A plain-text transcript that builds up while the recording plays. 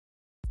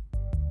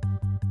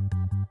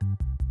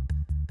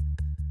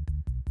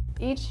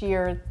Each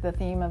year the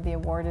theme of the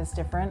award is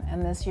different,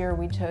 and this year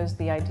we chose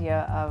the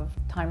idea of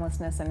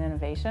timelessness and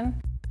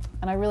innovation.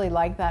 And I really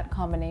like that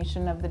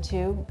combination of the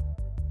two.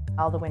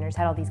 All the winners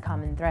had all these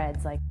common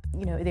threads, like,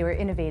 they were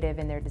innovative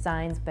in their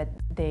designs, but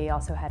they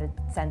also had a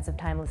sense of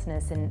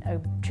timelessness and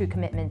a true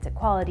commitment to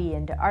quality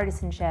and to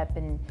artisanship,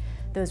 and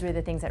those were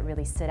the things that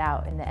really stood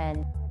out in the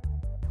end.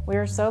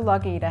 We're so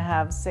lucky to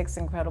have 6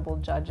 incredible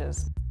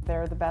judges.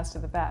 They're the best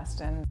of the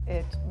best, and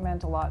it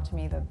meant a lot to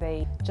me that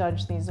they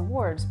judge these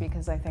awards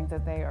because I think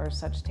that they are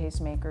such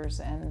tastemakers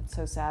and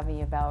so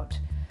savvy about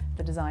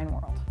the design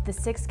world. The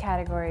 6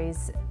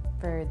 categories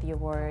for the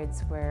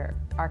awards were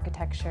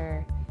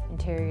architecture,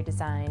 interior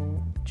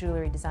design,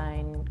 jewelry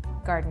design,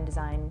 garden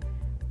design,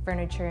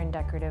 furniture and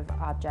decorative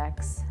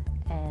objects,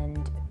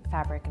 and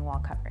fabric and wall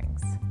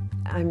coverings.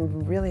 I'm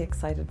really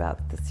excited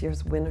about this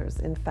year's winners.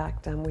 In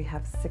fact, we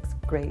have 6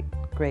 great,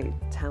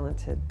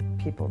 talented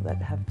people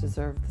that have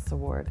deserved this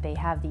award. They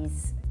have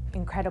these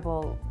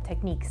incredible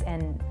techniques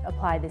and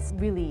apply this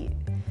really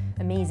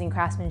amazing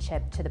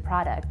craftsmanship to the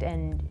product,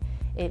 and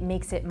it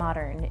makes it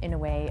modern in a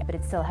way, but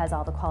it still has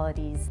all the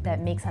qualities that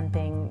make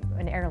something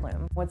an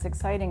heirloom. What's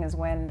exciting is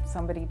when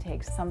somebody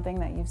takes something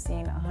that you've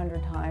seen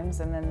 100 times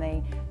and then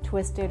they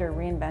twist it or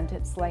reinvent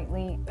it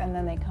slightly, and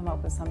then they come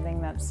up with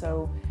something that's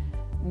so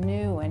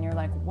new, and you're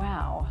like,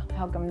 wow,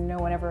 how come no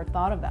one ever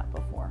thought of that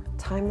before?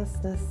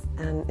 Timelessness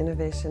and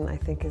innovation, I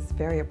think, is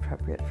very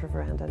appropriate for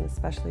Veranda, and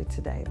especially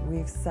today.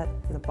 We've set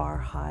the bar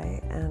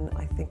high, and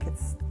I think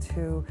it's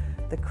to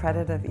the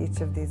credit of each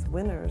of these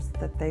winners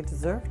that they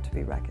deserve to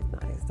be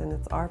recognized, and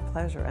it's our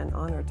pleasure and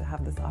honor to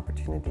have this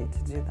opportunity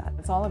to do that.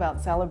 It's all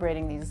about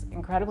celebrating these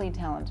incredibly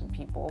talented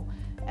people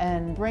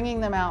and bringing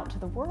them out to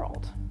the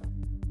world.